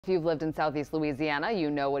If you've lived in Southeast Louisiana, you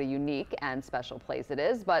know what a unique and special place it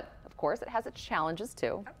is, but of course it has its challenges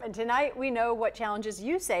too. And tonight we know what challenges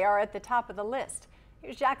you say are at the top of the list.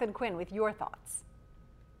 Here's Jacqueline Quinn with your thoughts.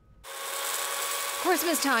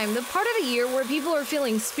 Christmas time, the part of the year where people are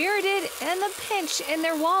feeling spirited and the pinch in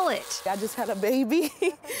their wallet. I just had a baby.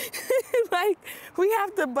 Like, we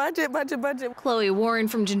have to budget. Chloe Warren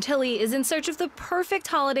from Gentilly is in search of the perfect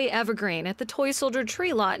holiday evergreen at the Toy Soldier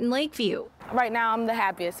Tree Lot in Lakeview. Right now, I'm the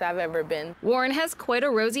happiest I've ever been. Warren has quite a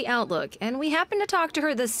rosy outlook, and we happened to talk to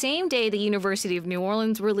her the same day the University of New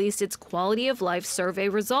Orleans released its Quality of Life survey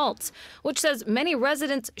results, which says many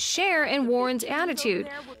residents share in Warren's attitude.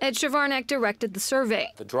 Ed Shavarnak directed the survey.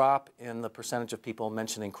 The drop in the percentage of people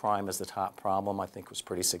mentioning crime as the top problem, I think, was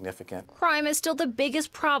pretty significant. Crime is still the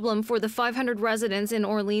biggest problem for the 500 residents in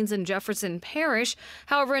Orleans and Jefferson Parish.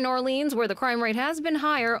 However, in Orleans, where the crime rate has been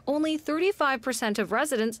higher, only 35% of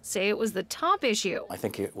residents say it was the top issue. I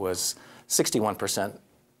think it was 61%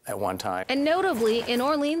 at one time. And notably, in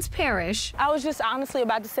Orleans Parish, I was just honestly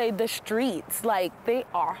about to say the streets, like, they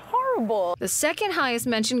are horrible. The second highest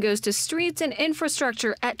mention goes to streets and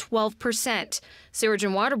infrastructure at 12%. Sewage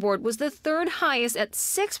and Water Board was the third highest at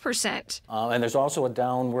 6%. And there's also a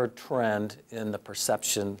downward trend in the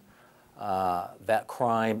perception that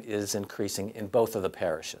crime is increasing in both of the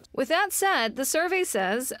parishes. With that said, the survey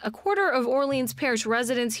says a quarter of Orleans Parish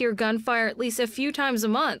residents hear gunfire at least a few times a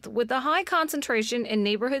month, with a high concentration in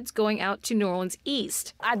neighborhoods going out to New Orleans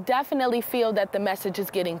East. I definitely feel that the message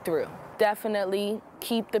is getting through. Definitely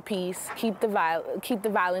keep the peace, keep the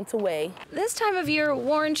violence away. This time of year,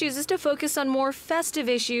 Warren chooses to focus on more festive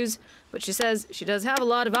issues, but she says she does have a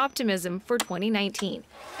lot of optimism for 2019.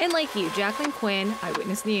 In Lakeview, Jacqueline Quinn,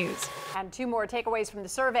 Eyewitness News. And two more takeaways from the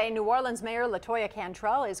survey. New Orleans Mayor LaToya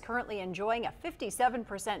Cantrell is currently enjoying a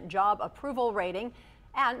 57% job approval rating,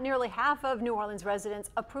 and nearly half of New Orleans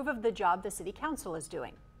residents approve of the job the city council is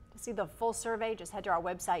doing. To see the full survey, just head to our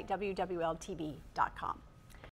website, wwltv.com.